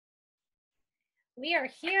We are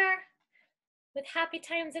here with Happy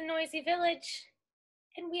Times in Noisy Village,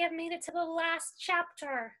 and we have made it to the last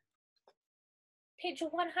chapter. Page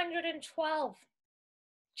 112,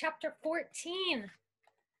 chapter 14.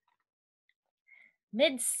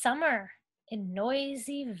 Midsummer in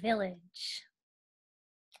Noisy Village.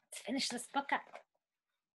 Let's finish this book up.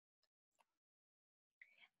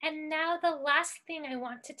 And now the last thing I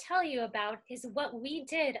want to tell you about is what we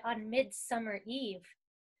did on Midsummer Eve,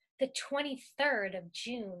 the 23rd of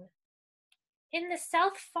June. In the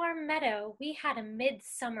South Farm meadow, we had a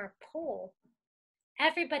midsummer pool.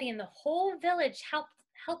 Everybody in the whole village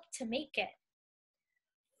helped to make it.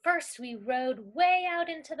 First, we rode way out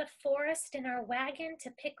into the forest in our wagon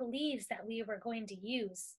to pick leaves that we were going to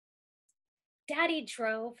use. Daddy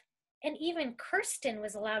drove, and even Kirsten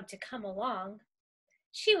was allowed to come along.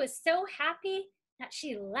 She was so happy that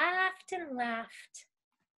she laughed and laughed.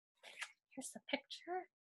 Here's the picture,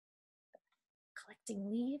 collecting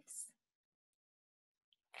leaves.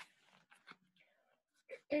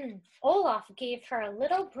 Olaf gave her a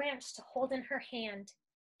little branch to hold in her hand,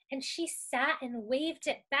 and she sat and waved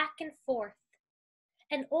it back and forth.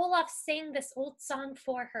 And Olaf sang this old song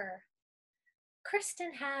for her.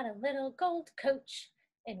 Kirsten had a little gold coach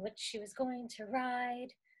in which she was going to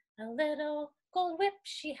ride. A little gold whip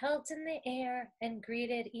she held in the air and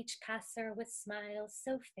greeted each passer with smiles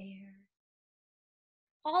so fair.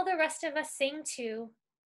 All the rest of us sang too.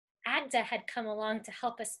 Agda had come along to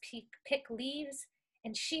help us pick leaves,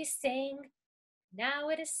 and she sang, "Now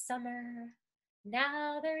it is summer,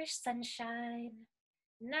 now there is sunshine,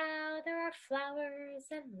 now there are flowers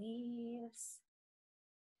and leaves."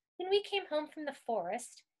 When we came home from the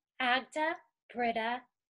forest, Agda, Britta,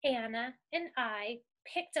 Anna, and I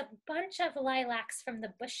picked a bunch of lilacs from the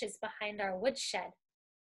bushes behind our woodshed.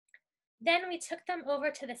 Then we took them over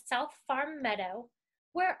to the South Farm meadow,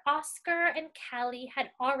 where Oscar and Callie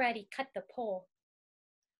had already cut the pole.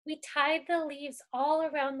 We tied the leaves all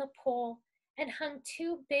around the pole and hung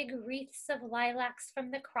 2 big wreaths of lilacs from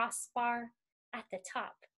the crossbar at the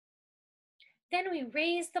top. Then we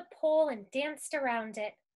raised the pole and danced around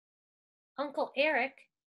it. Uncle Eric,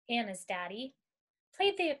 Anna's daddy,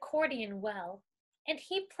 played the accordion well, and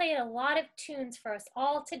he played a lot of tunes for us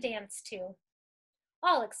all to dance to,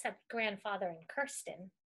 all except Grandfather and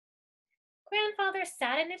Kirsten. Grandfather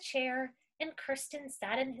sat in a chair, and Kirsten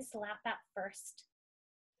sat in his lap at first.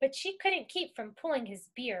 But she couldn't keep from pulling his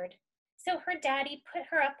beard, so her daddy put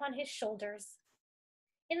her up on his shoulders.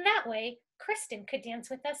 In that way, Kirsten could dance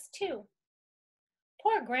with us too.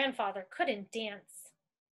 Poor Grandfather couldn't dance,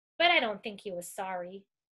 but I don't think he was sorry.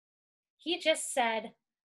 He just said,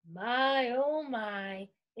 "My, oh my,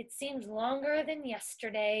 it seems longer than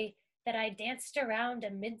yesterday that I danced around a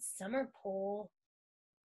midsummer pole."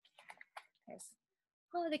 There's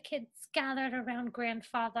all the kids gathered around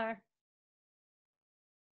Grandfather.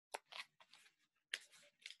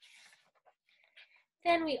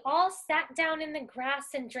 Then we all sat down in the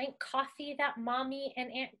grass and drank coffee that Mommy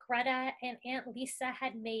and Aunt Greta and Aunt Lisa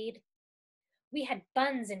had made. We had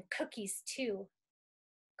buns and cookies too.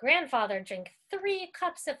 Grandfather drank 3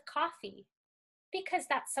 cups of coffee because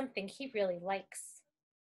that's something he really likes.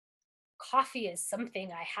 "Coffee is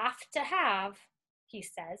something I have to have," he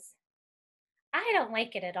says. I don't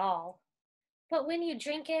like it at all, but when you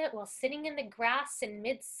drink it while sitting in the grass in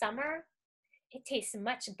midsummer, it tastes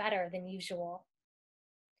much better than usual.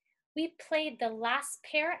 We played the last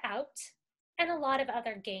pair out and a lot of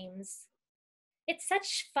other games. It's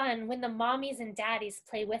such fun when the mommies and daddies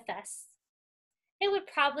play with us. It would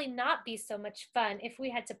probably not be so much fun if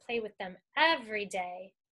we had to play with them every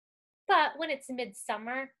day. But when it's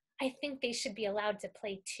midsummer, I think they should be allowed to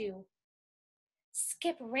play too.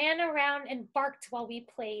 Skip ran around and barked while we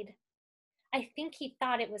played. I think he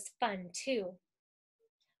thought it was fun too.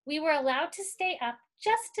 We were allowed to stay up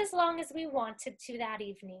just as long as we wanted to that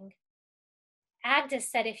evening. Agda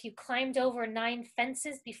said if you climbed over 9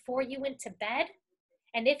 fences before you went to bed,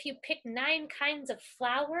 and if you picked 9 kinds of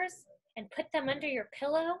flowers and put them under your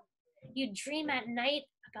pillow, you'd dream at night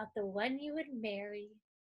about the one you would marry.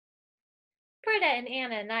 Britta and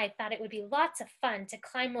Anna and I thought it would be lots of fun to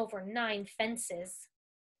climb over 9 fences,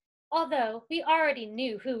 although we already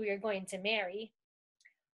knew who we were going to marry.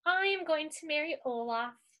 I am going to marry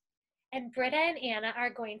Olaf, and Britta and Anna are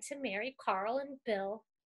going to marry Carl and Bill.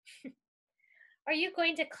 "Are you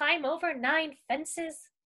going to climb over 9 fences?"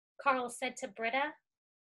 Carl said to Britta.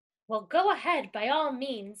 "Well, go ahead by all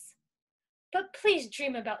means, but please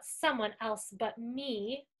dream about someone else but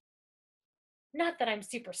me. Not that I'm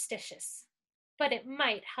superstitious, but it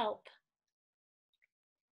might help."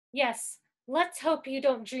 "Yes, let's hope you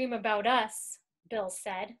don't dream about us," Bill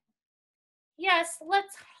said. Yes,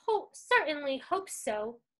 let's certainly hope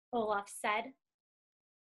so, Olaf said.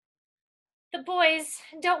 The boys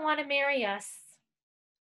don't want to marry us.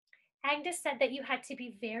 Agnes said that you had to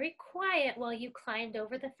be very quiet while you climbed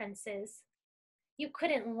over the fences. You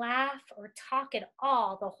couldn't laugh or talk at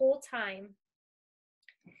all the whole time.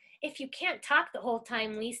 If you can't talk the whole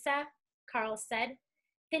time, Lisa, Carl said,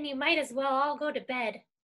 then you might as well all go to bed.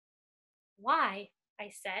 Why?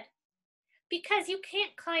 I said. Because you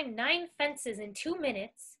can't climb 9 fences in 2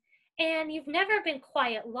 minutes, and you've never been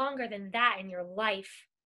quiet longer than that in your life.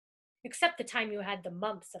 Except the time you had the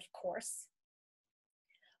mumps, of course.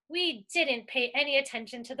 We didn't pay any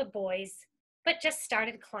attention to the boys, but just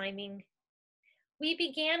started climbing. We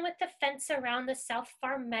began with the fence around the South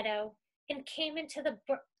Farm meadow and came into the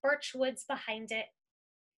birch woods behind it.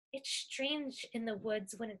 It's strange in the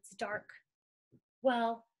woods when it's dark.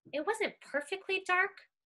 Well, it wasn't perfectly dark,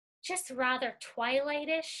 just rather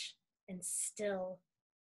twilightish and still.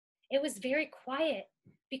 It was very quiet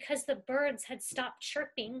because the birds had stopped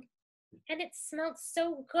chirping, and it smelled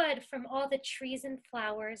so good from all the trees and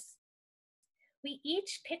flowers. We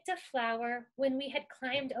each picked a flower when we had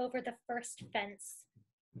climbed over the first fence.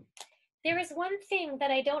 There is one thing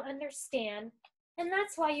that I don't understand, and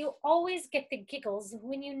that's why you always get the giggles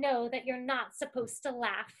when you know that you're not supposed to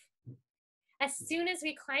laugh. As soon as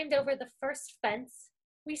we climbed over the first fence,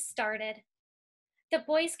 we started. The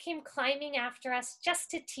boys came climbing after us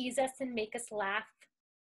just to tease us and make us laugh.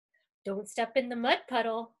 Don't step in the mud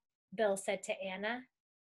puddle, Bill said to Anna.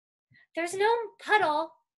 There's no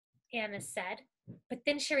puddle, Anna said, but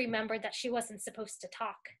then she remembered that she wasn't supposed to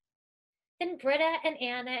talk. Then Britta and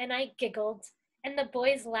Anna and I giggled, and the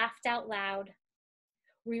boys laughed out loud.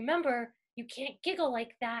 Remember, you can't giggle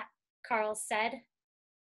like that, Carl said.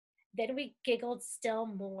 Then we giggled still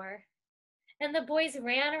more, and the boys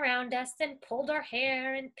ran around us and pulled our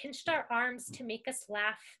hair and pinched our arms to make us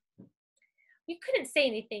laugh. We couldn't say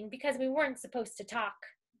anything because we weren't supposed to talk.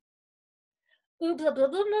 Oobla blah blah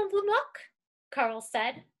blah blah blah, Carl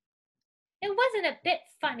said. It wasn't a bit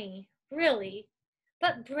funny, really,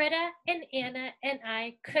 but Britta and Anna and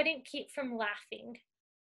I couldn't keep from laughing.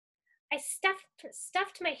 I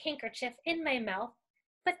stuffed my handkerchief in my mouth,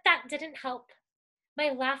 but that didn't help. My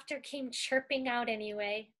laughter came chirping out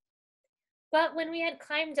anyway. But when we had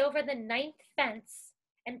climbed over the 9th fence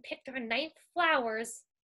and picked our 9th flowers,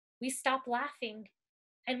 we stopped laughing,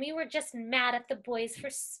 and we were just mad at the boys for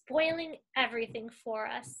spoiling everything for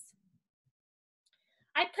us.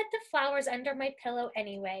 I put the flowers under my pillow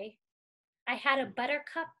anyway. I had a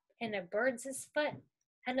buttercup and a bird's foot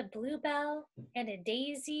and a bluebell and a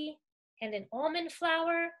daisy and an almond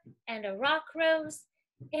flower and a rock rose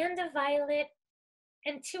and a violet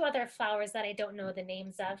and 2 other flowers that I don't know the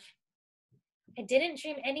names of. I didn't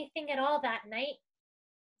dream anything at all that night,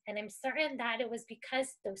 and I'm certain that it was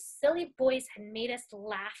because those silly boys had made us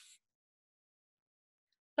laugh.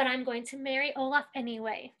 But I'm going to marry Olaf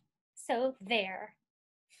anyway, so there.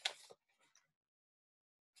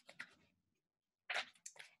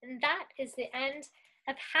 And that is the end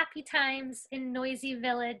of Happy Times in Noisy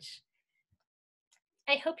Village.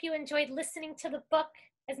 I hope you enjoyed listening to the book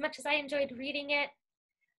as much as I enjoyed reading it.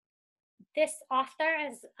 This author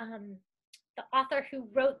is the author who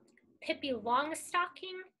wrote Pippi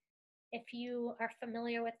Longstocking. If you are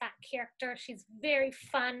familiar with that character, she's very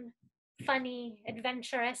fun, funny,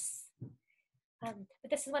 adventurous. But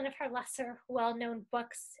this is one of her lesser well-known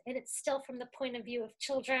books, and it's still from the point of view of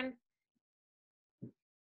children.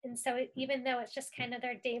 And so even though it's just kind of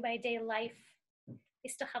their day-by-day life, they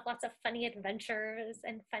still have lots of funny adventures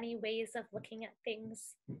and funny ways of looking at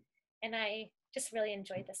things. And I just really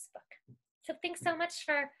enjoyed this book. So thanks so much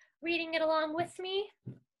for reading it along with me.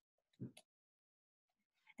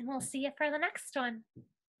 And we'll see you for the next one.